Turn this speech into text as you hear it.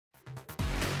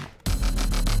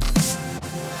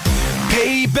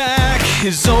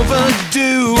is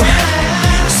overdue.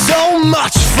 So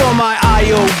much for my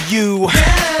IOU.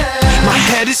 My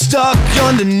head is stuck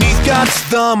underneath God's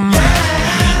thumb.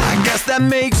 I guess that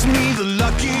makes me the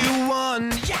lucky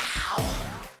one.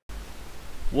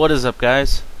 What is up,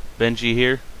 guys? Benji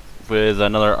here with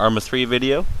another Arma 3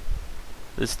 video.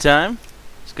 This time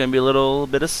it's gonna be a little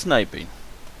bit of sniping.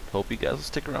 Hope you guys will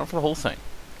stick around for the whole thing.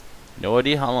 No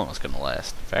idea how long it's gonna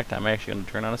last. In fact, I'm actually gonna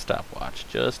turn on a stopwatch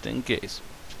just in case.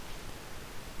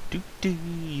 Do do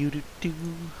you do do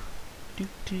do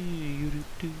do you do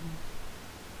do.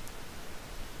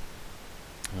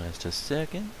 Just a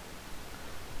second.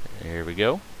 There we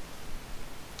go.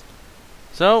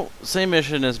 So, same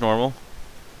mission as normal.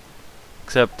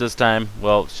 Except this time,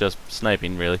 well, it's just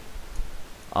sniping, really.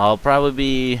 I'll probably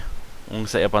be, I'm going to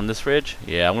say up on this ridge.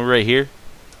 Yeah, I'm right here.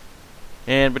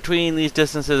 And between these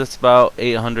distances, it's about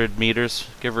 800 meters,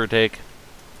 give or take.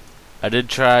 I did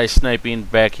try sniping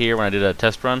back here when I did a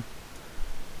test run.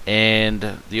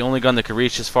 And the only gun that could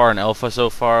reach this far in Alpha so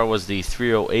far was the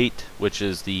 308, which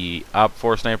is the Op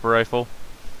 4 sniper rifle.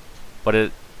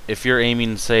 But if you're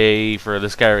aiming, say, for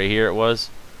this guy right here,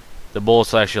 the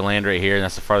bullets will actually land right here, and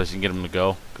that's the farthest you can get them to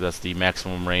go, because that's the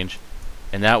maximum range.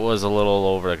 And that was a little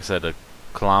over, like I said, 1.5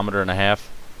 kilometers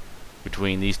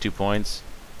between these 2 points.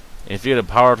 And if you get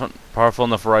a powerful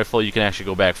enough rifle, you can actually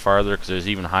go back farther, because there's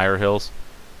even higher hills.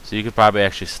 So you could probably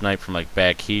actually snipe from like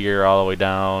back here all the way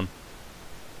down.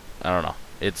 I don't know.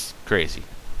 It's crazy.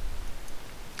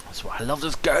 That's why I love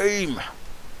this game.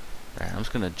 Alright, I'm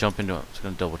just gonna jump into it. I'm just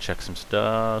gonna double check some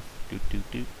stuff.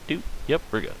 Yep,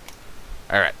 we're good.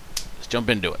 Alright, let's jump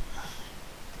into it.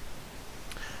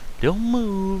 Don't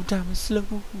move, time is slow.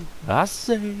 I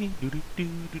say,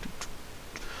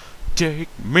 take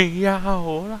me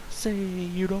out. I say,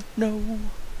 you don't know.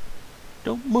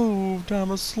 Don't move,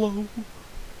 time is slow.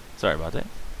 Sorry about that.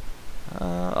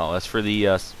 Oh, that's for the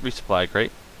resupply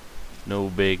crate. No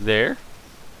big there.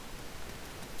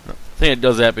 I think it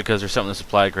does that because there's something in the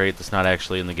supply crate that's not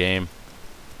actually in the game.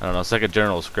 I don't know, it's like a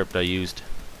general script I used.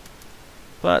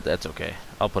 But that's okay.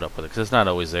 I'll put up with it because it's not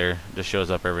always there. It just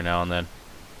shows up every now and then.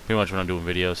 Pretty much when I'm doing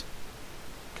videos.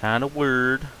 Kinda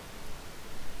weird.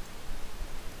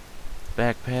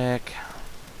 Backpack.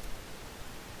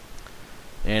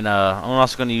 And I'm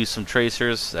also going to use some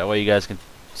tracers. That way you guys can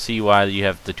see why you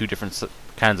have the 2 different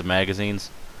kinds of magazines.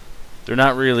 They're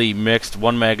not really mixed.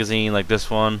 One magazine, like this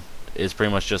one, is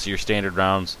pretty much just your standard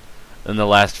rounds. Then the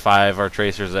last 5 are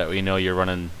tracers that we know you're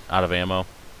running out of ammo.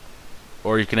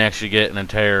 Or you can actually get an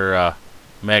entire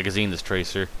magazine that's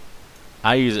tracer.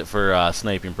 I use it for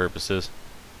sniping purposes.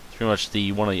 It's pretty much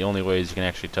one of the only ways you can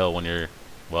actually tell when you're,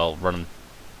 well, running,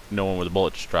 knowing where the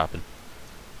bullet's dropping.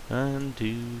 1,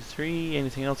 2, 3.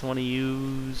 Anything else I want to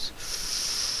use?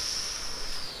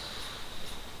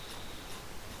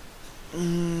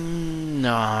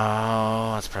 No,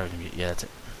 that's probably gonna be, yeah, that's it.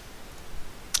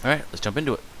 Alright, let's jump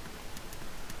into it.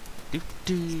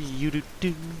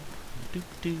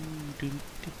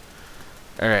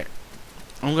 Alright,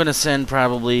 I'm gonna send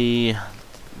probably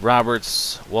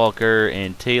Roberts, Walker,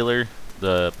 and Taylor,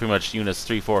 the pretty much units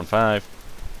 3, 4, and 5,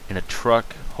 in a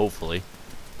truck, hopefully.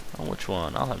 Oh, which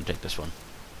one? I'll have them take this one.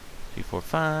 3, 4,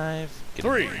 5.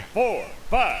 3, 4,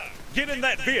 5. Get in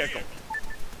that vehicle.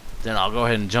 Then I'll go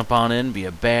ahead and jump on in, be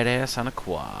a badass on a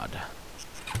quad.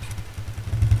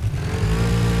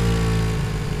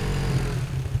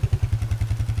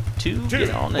 Two,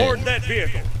 get on in. Board that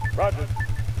vehicle. Roger.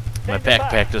 My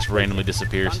backpack just randomly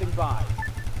disappears.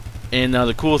 And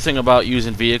the cool thing about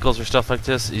using vehicles or stuff like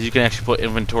this is you can actually put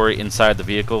inventory inside the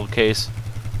vehicle case.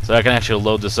 So I can actually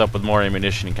load this up with more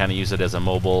ammunition and kind of use it as a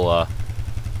mobile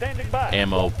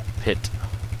ammo pit,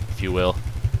 if you will.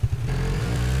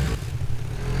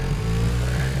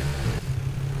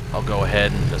 I'll go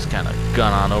ahead and just kind of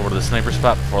gun on over to the sniper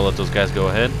spot before I let those guys go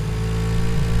ahead.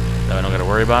 That way I don't got to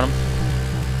worry about them.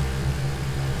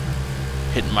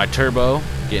 Hitting my turbo,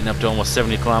 getting up to almost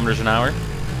 70 kilometers an hour.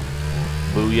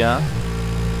 Booyah.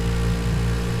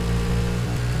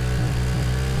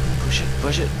 Push it,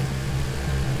 push it.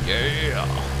 Yeah.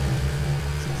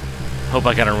 Hope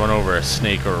I gotta run over a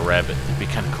snake or a rabbit. It'd be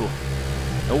kind of cool.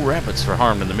 No rabbits were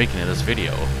harmed in the making of this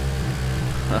video.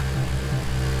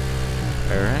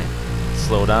 Alright.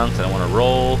 Slow down because I don't want to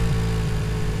roll.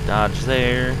 Dodge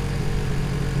there.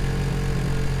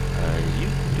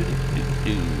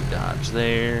 Dodge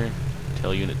there.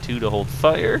 Tell Unit 2 to hold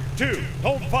fire. 2,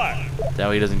 hold fire. That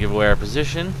way he doesn't give away our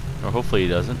position. Or hopefully he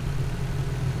doesn't.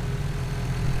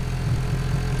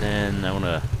 Then I want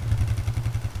to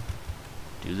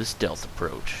do the stealth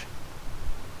approach.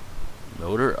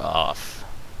 Motor off.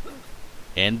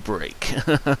 And brake.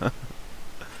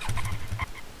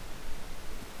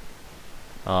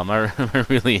 Am I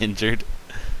really injured?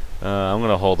 I'm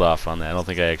gonna hold off on that. I don't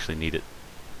think I actually need it.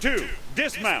 2,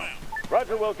 dismount.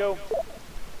 Roger, Wilco.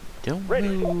 Don't Ready.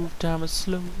 move, time is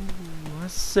slow, I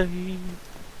say.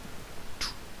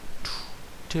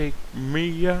 Take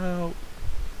me out.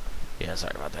 Yeah,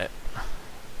 sorry about that.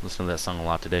 Listen to that song a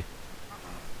lot today.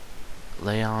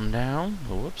 Lay on down.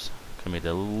 Oh, whoops. Can make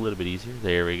that a little bit easier.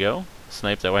 There we go.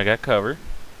 Snipe that way I got cover.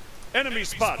 Enemy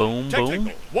spotted. Boom, Technical.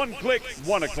 boom. 1 click,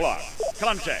 1 o'clock.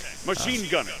 Contact. Machine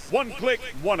gunner. 1 click,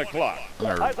 1 o'clock. I'm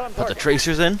Eyes gonna on put the target.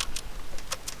 tracers in.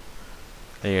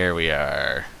 There we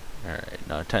are. Alright,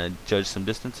 now time to judge some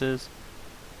distances.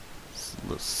 It's a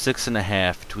little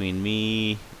 6.5 between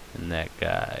me and that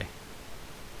guy.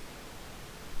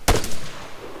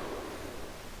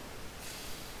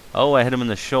 Oh, I hit him in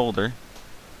the shoulder.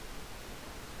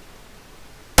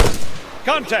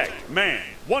 Contact. Man.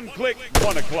 1 click,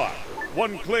 1 o'clock.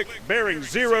 1 click, bearing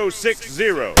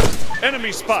 060.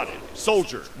 Enemy spotted.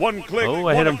 Soldier. 1 click, Oh,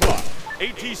 1 I hit him. o'clock.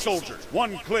 AT soldier.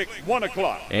 1 click, 1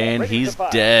 o'clock. And Ready he's to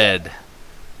fire. dead.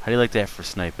 How do you like that for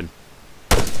sniping?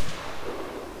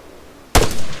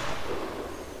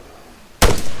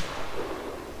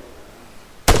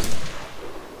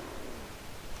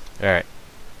 Alright.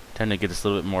 Time to get this a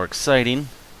little bit more exciting.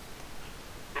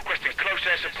 Requesting close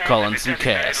air support. Calling and some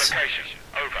detecting their CAS. location.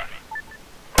 Over.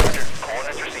 Roger.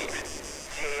 Coordinates received.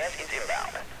 CAS is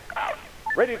inbound. Out.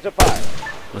 Ready to fire.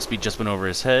 Must be just went over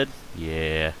his head.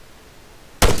 Yeah.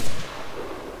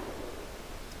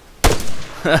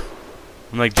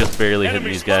 I'm like just barely hitting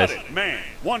Enemy these guys. spotted. Man.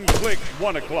 1 click,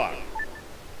 1 o'clock.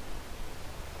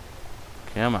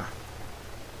 Come on.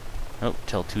 Oh,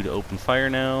 tell 2 to open fire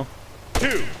now. 2,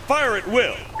 fire at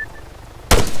will.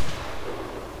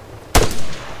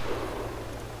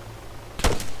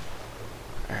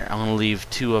 Alright, I'm gonna leave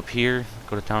 2 up here.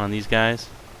 Go to town on these guys.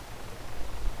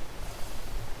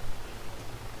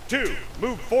 2,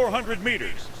 move 400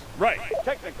 meters. Right.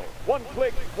 Technical. 1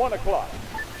 click, 1 o'clock.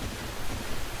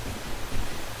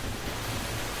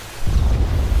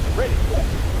 Ready.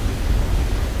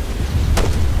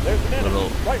 There's an enemy. Little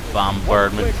Rifle.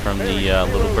 bombardment 1 click, from the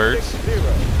bearing little birds. 060.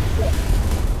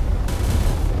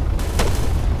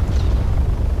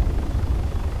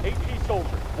 AT soldier.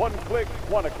 1 click,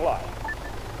 1 o'clock.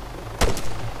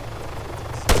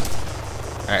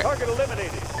 Alright. Target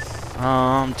eliminated.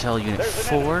 Tell unit There's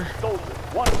an 4. enemy. Soldier.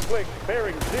 1 click,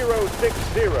 bearing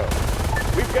 060.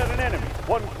 We've got an enemy.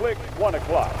 1 click, 1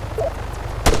 o'clock.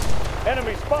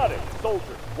 Enemy spotted.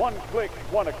 Soldier. 1 click,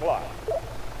 1 o'clock.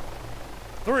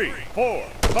 3, 4,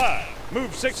 5.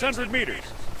 Move 600 meters.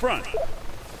 Front.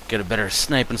 Get a better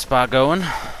sniping spot going.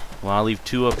 Well, I'll leave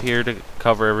 2 up here to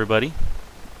cover everybody.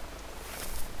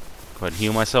 Go ahead and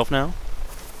heal myself now.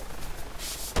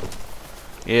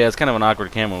 Yeah, it's kind of an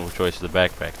awkward camo choice for the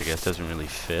backpack, I guess. Doesn't really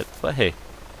fit. But hey.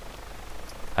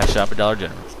 I shop at Dollar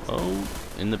General. Oh,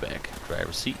 in the back.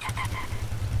 Driver's seat.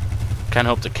 Kind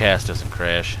of hope the cast doesn't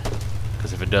crash.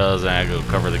 Because if it does, then I go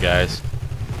cover the guys.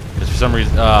 Because for some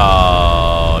reason...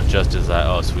 Oh, just as I...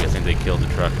 Oh, sweet. I think they killed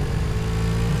the truck.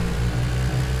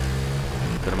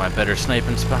 Go to my better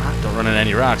sniping spot. Don't run into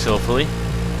any rocks, hopefully.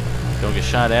 Don't get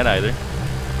shot at either.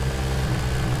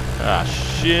 Ah,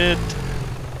 shit.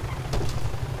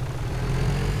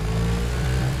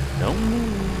 Don't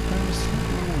move. I'm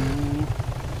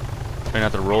slow. Try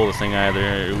not to roll the thing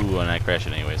either. Ooh, and I crash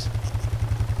it anyways.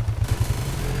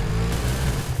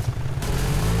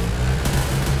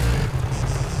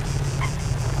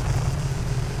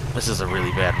 This is a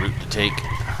really bad route to take.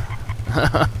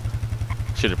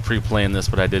 Should have pre-planned this,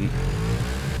 but I didn't.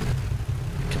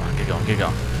 Come on, get going, get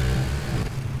going.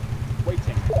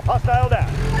 Waiting. Hostile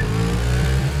down.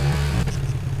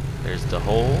 There's the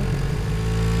hole.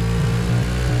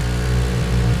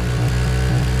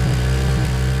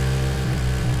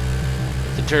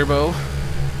 Get the turbo.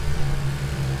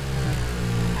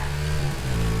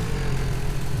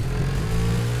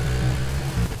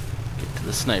 Get to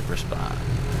the sniper spot.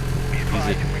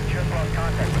 Easy.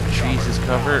 Trees is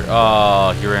cover.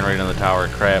 Oh, he ran right on the tower.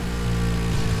 Crap.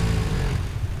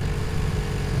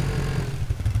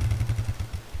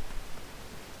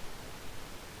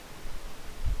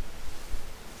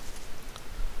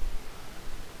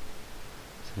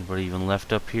 Is anybody even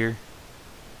left up here?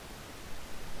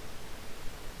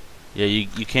 Yeah,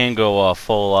 you can go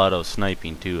full auto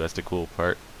sniping too. That's the cool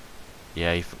part.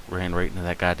 Yeah, he ran right into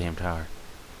that goddamn tower.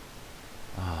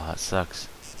 Oh, that sucks.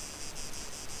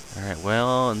 Alright,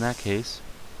 well, in that case,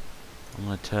 I'm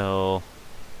going to tell...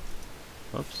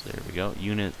 Oops, there we go.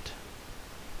 Unit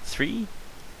 3?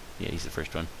 Yeah, he's the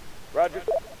first one. Roger.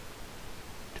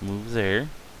 To move there.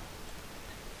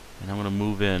 And I'm going to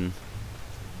move in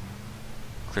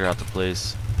clear out the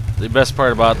place. The best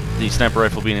part about the sniper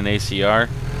rifle being an ACR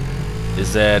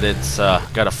is that it's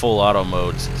got a full auto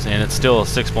mode, and it's still a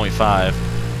 6.5,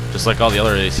 just like all the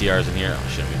other ACRs in here. Oh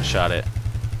shit, I'm getting shot at.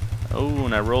 Oh,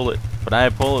 and I roll it, but I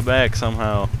pull it back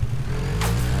somehow.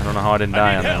 I don't know how I didn't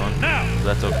die on that one. But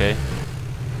that's okay.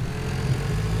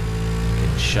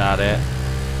 Getting shot at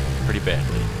pretty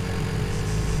badly.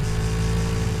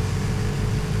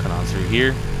 Come on through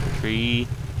here. Tree.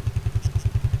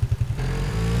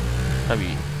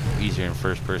 Probably easier in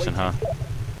first person, huh?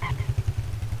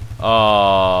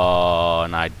 Oh,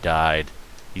 and I died.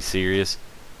 You serious?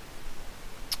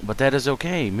 But that is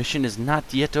okay. Mission is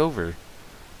not yet over.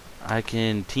 I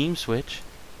can team switch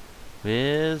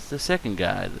with the second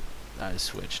guy that I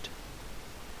switched.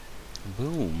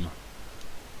 Boom.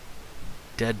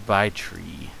 Dead by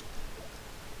tree.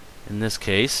 In this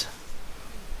case,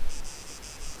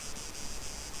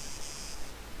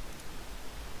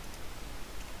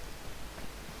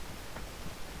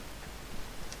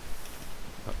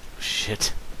 oh,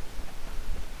 shit.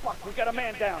 Fuck, we got a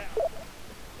man down.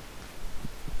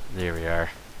 There we are.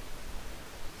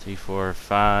 3, 4,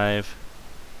 5.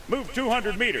 Move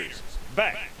 200 meters.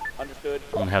 Back. Understood.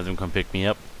 I'm gonna have them come pick me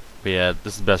up. But yeah,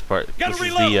 this is the best part. Gotta This is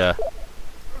reload. the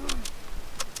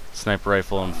sniper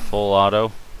rifle in full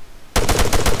auto.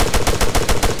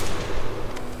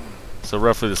 So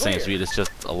roughly the same speed, it's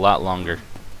just a lot longer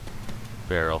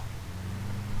barrel.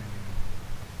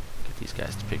 Get these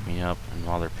guys to pick me up, and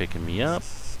while they're picking me up,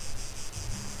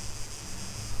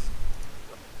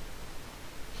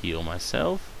 heal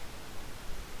myself.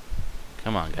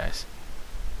 Come on, guys.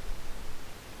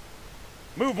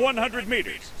 Move 100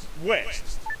 meters.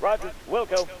 West. Roger.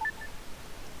 Wilco.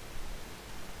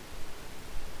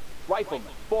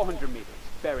 Rifleman, 400 meters,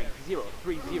 bearing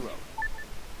 030.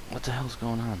 What the hell's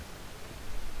going on?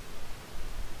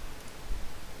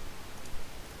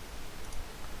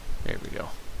 There we go.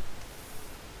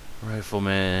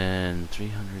 Rifleman,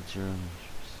 300 0 meters.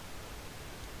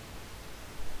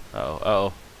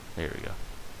 Uh-oh. There we go.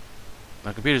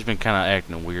 My computer's been kind of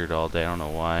acting weird all day. I don't know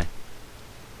why.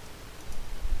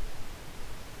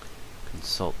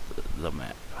 Consult the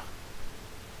map.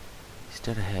 He's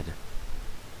dead ahead.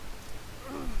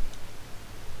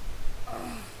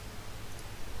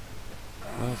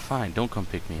 Well, fine. Don't come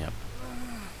pick me up.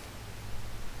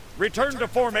 Return to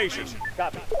formation.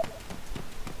 Copy.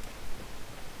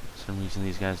 For some reason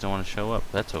these guys don't want to show up.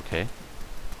 That's okay.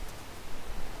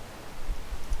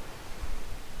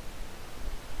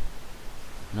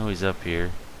 No, he's up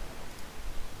here.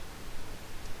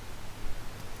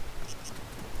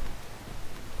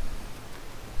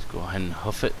 Let's go ahead and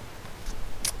hoof it.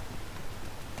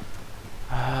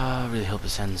 I really hope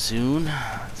this ends soon.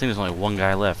 I think there's only one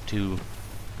guy left, too.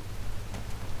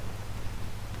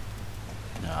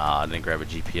 Nah, I didn't grab a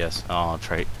GPS. Oh, that's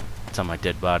right. It's on my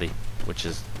dead body, which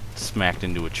is smacked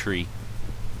into a tree.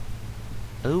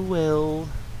 Oh well.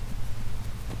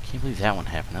 Can't believe that one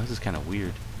happened. That was just kind of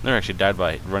weird. Never actually died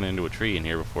by running into a tree in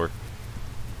here before.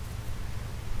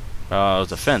 It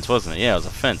was a fence, wasn't it? Yeah, it was a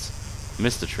fence.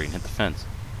 Missed the tree and hit the fence.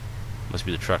 Must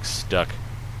be the truck stuck.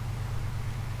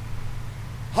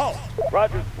 Halt.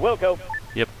 Roger. Wilco.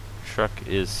 Yep, truck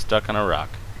is stuck on a rock.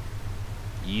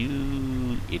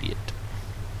 You idiot.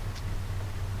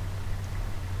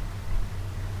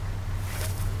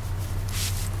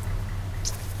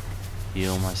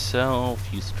 Heal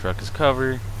myself, use the truck as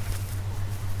cover.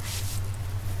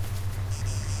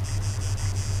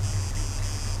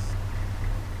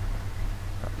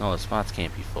 No, the spots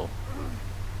can't be full.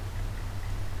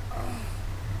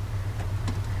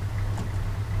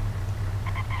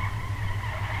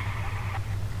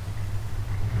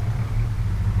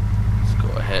 Let's go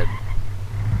ahead.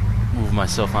 Move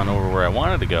myself on over where I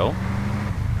wanted to go.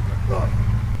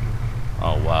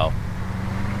 Oh, wow.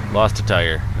 Lost a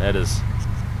tire. That is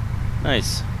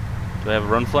nice. Do I have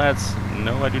run flats?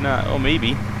 No, I do not. Oh,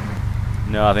 maybe.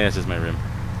 No, I think that's just my rim.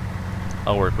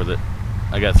 I'll work with it.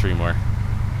 I got 3 more.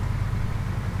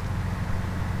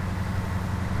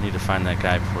 I need to find that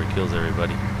guy before he kills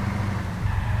everybody.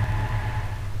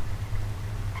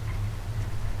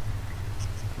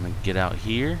 I'm gonna get out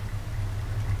here.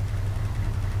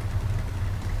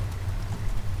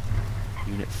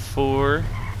 Unit 4.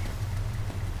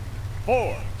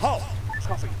 4. Halt.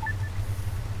 Copy.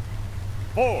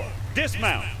 4.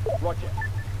 Dismount. Roger.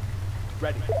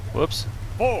 Ready. Whoops.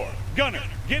 4. Gunner.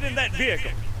 Get in that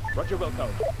vehicle. Roger, Wilco.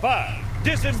 5.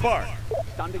 Disembark.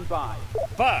 Standing by.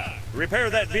 5. Repair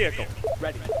that vehicle.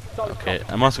 Ready. Solid Okay,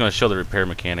 copy. I'm also going to show the repair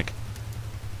mechanic.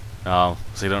 Oh,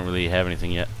 so they don't really have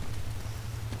anything yet.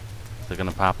 They're going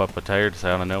to pop up a tire just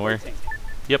out of nowhere. Waiting.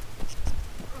 Yep.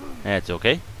 That's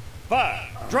okay.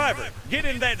 5. Driver, get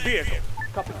in that vehicle.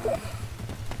 Copy.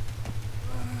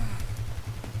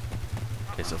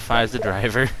 Okay, so 5's the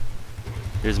driver.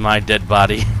 Here's my dead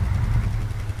body.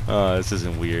 Oh, this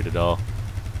isn't weird at all.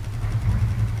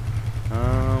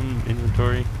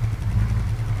 Inventory.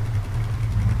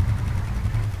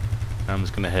 I'm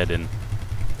just gonna head and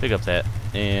pick up that.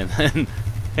 And then,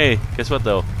 hey, guess what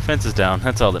though? Fence is down.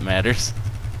 That's all that matters.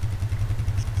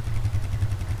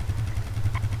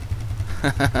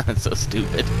 That's so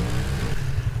stupid.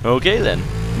 Okay then,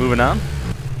 moving on.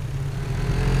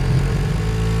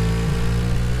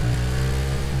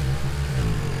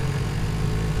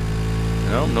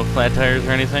 No, no flat tires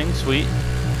or anything. Sweet.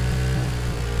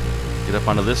 Get up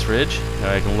onto this ridge.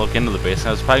 Now I can look into the base.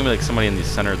 Now, it's probably gonna be like somebody in the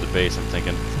center of the base, I'm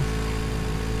thinking.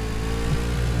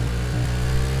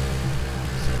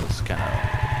 So let's kind of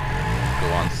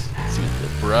go on through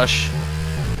the brush.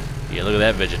 Yeah, look at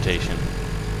that vegetation.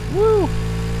 Woo!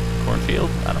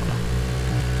 Cornfield? I don't know.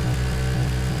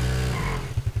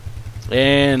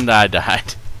 And I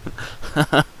died.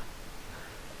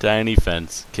 Tiny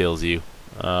fence kills you.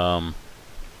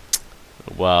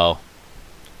 Wow.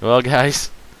 Well, guys,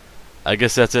 I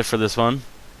guess that's it for this one.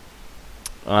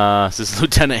 This is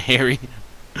Lieutenant Harry.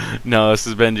 No, this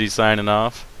is Benji signing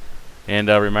off. And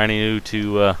reminding you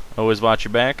to always watch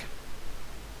your back.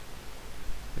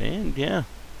 And, yeah.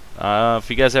 If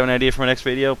you guys have an idea for my next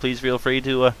video, please feel free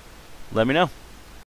to let me know.